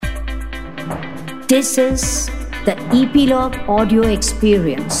This is the Epilogue Audio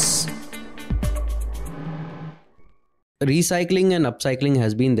Experience. Recycling and upcycling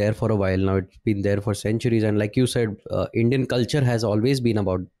has been there for a while now. It's been there for centuries, and like you said, Indian culture has always been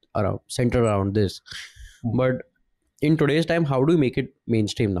centered around this. But in today's time, how do we make it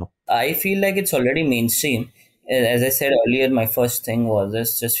mainstream now? I feel like it's already mainstream. As I said earlier, my first thing was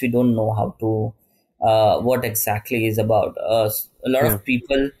this: just we don't know how to, what exactly is about. A lot Yeah. of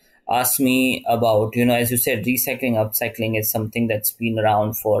people ask me about, as you said, recycling, upcycling is something that's been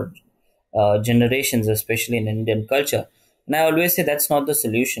around for generations, especially in Indian culture. And I always say that's not the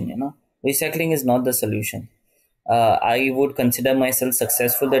solution. Recycling is not the solution. I would consider myself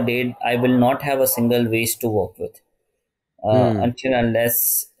successful the day I will not have a single waste to work with, Hmm. until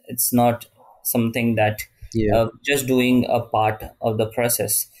unless it's not something that Yeah. just doing a part of the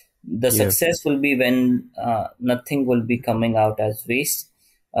process. The Yeah. success will be when nothing will be coming out as waste.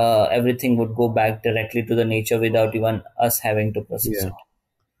 Everything would go back directly to the nature without even us having to process Yeah. it.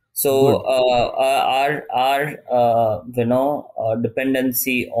 So Good. our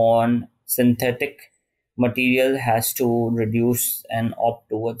dependency on synthetic material has to reduce and opt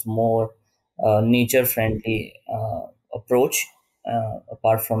towards more nature friendly approach,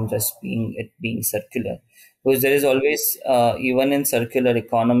 apart from just being circular, because there is always, even in circular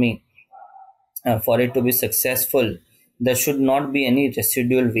economy, for it to be successful, there should not be any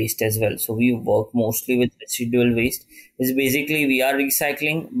residual waste as well. So we work mostly with residual waste. Is basically we are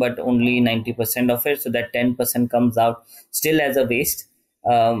recycling, but only 90% of it, so that 10% comes out still as a waste.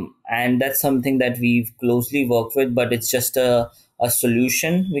 And that's something that we've closely worked with, but it's just a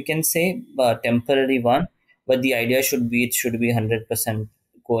solution, we can say, a temporary one. But the idea should be it should be 100%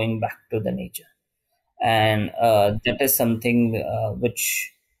 going back to the nature, and that is something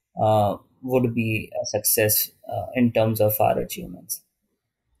which would be a success in terms of our achievements.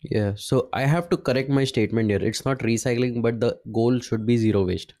 Yeah. So I have to correct my statement here. It's not recycling, but the goal should be zero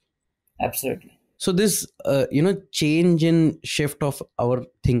waste. Absolutely. So this, change in shift of our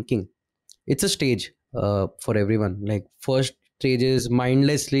thinking, it's a stage for everyone. Like first stage is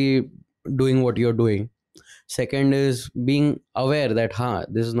mindlessly doing what you're doing. Second is being aware that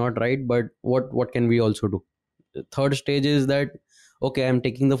this is not right, but what can we also do. The third stage is that okay, I'm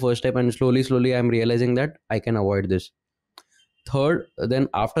taking the first step, and slowly I'm realizing that I can avoid this. Third, then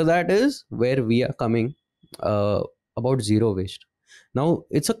after that is where we are coming, uh, about zero waste. Now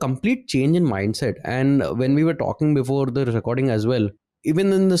it's a complete change in mindset, and when we were talking before the recording as well,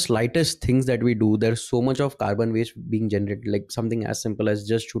 even in the slightest things that we do, there's so much of carbon waste being generated, like something as simple as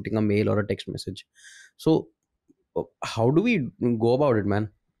just shooting a mail or a text message. So how do we go about it,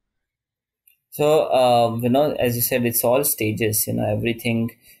 man? So, as you said, it's all stages.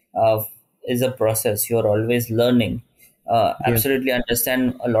 Everything is a process. You're always learning. Yeah. Absolutely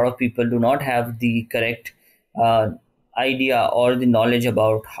understand. A lot of people do not have the correct uh, idea or the knowledge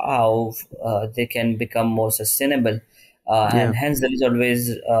about how they can become more sustainable, Yeah. and hence there is always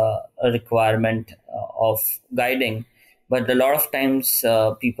a requirement of guiding. But a lot of times,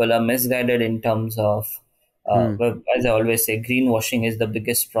 people are misguided in terms of, Hmm. but as I always say, greenwashing is the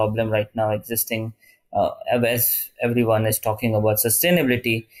biggest problem right now existing. As everyone is talking about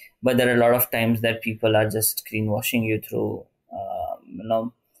sustainability, but there are a lot of times that people are just greenwashing you through,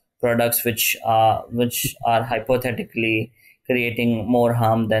 products which are hypothetically creating more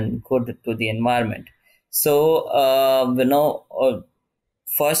harm than good to the environment. So,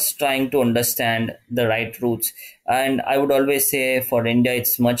 first trying to understand the right routes. And I would always say for India,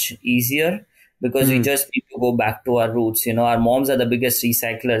 it's much easier because we Hmm. just need to go back to our roots. Our moms are the biggest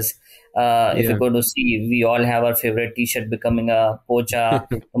recyclers. If you Yeah. go to see, we all have our favorite t-shirt becoming a pocha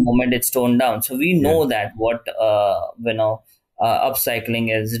the moment it's torn down. So we Yeah. know that what,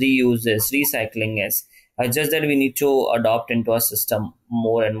 upcycling is, reuse is, recycling is. Just that we need to adopt into our system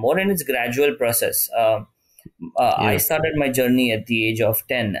more and more, and it's gradual process. I Yeah. started my journey at the age of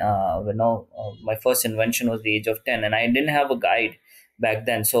 10. My first invention was the age of 10, and I didn't have a guide back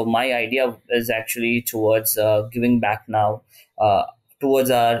then. So my idea is actually towards giving back now, towards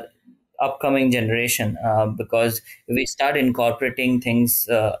our upcoming generation, because if we start incorporating things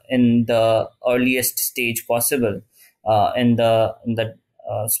in the earliest stage possible, in the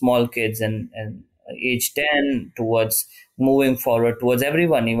small kids and age 10, towards moving forward towards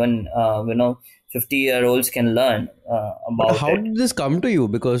everyone, even 50-year-olds can learn But about how it. did this come to you?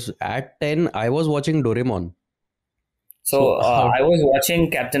 Because at 10, I was watching Doraemon. So So how? I was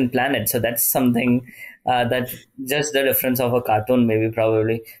watching Captain Planet, so that's something that just the difference of a cartoon, maybe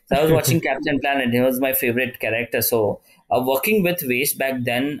probably. So I was watching Captain Planet. He was my favorite character. So working with waste back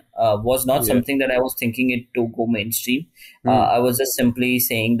then was not something that I was thinking it to go mainstream. I was just simply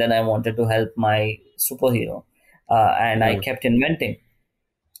saying that I wanted to help my superhero, and I kept inventing.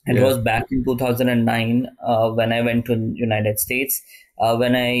 It was back in 2009 when I went to United States.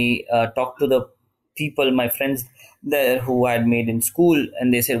 When I talked to the people, my friends there who I had made in school,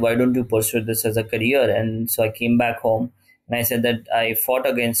 and they said, "Why don't you pursue this as a career?" And so I came back home and I said that I fought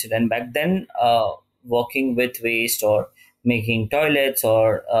against it. And back then, working with waste or making toilets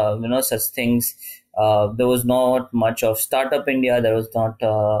or such things, there was not much of Startup India. There was not.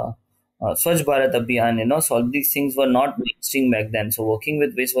 Swachh Bharat Abhiyan, so all these things were not mainstream back then. So working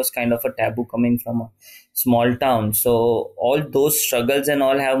with waste was kind of a taboo coming from a small town. So all those struggles and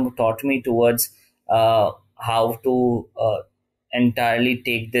all have taught me towards how to entirely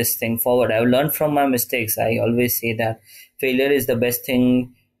take this thing forward. I've learned from my mistakes. I always say that failure is the best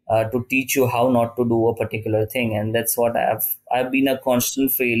thing to teach you how not to do a particular thing, and that's what I've been a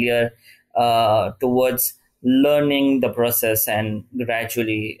constant failure towards learning the process and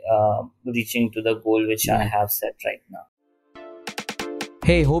gradually reaching to the goal which I have set right now.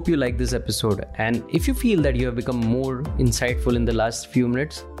 Hey, hope you like this episode. And if you feel that you have become more insightful in the last few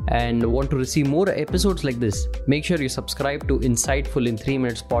minutes and want to receive more episodes like this, make sure you subscribe to Insightful in 3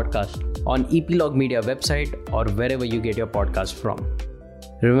 Minutes podcast on Epilogue Media website or wherever you get your podcast from.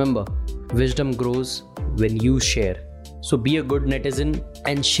 Remember, wisdom grows when you share. So be a good netizen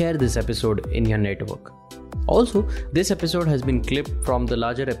and share this episode in your network. Also, this episode has been clipped from the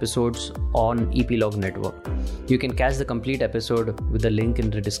larger episodes on Epilogue Network. You can catch the complete episode with the link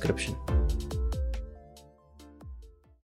in the description.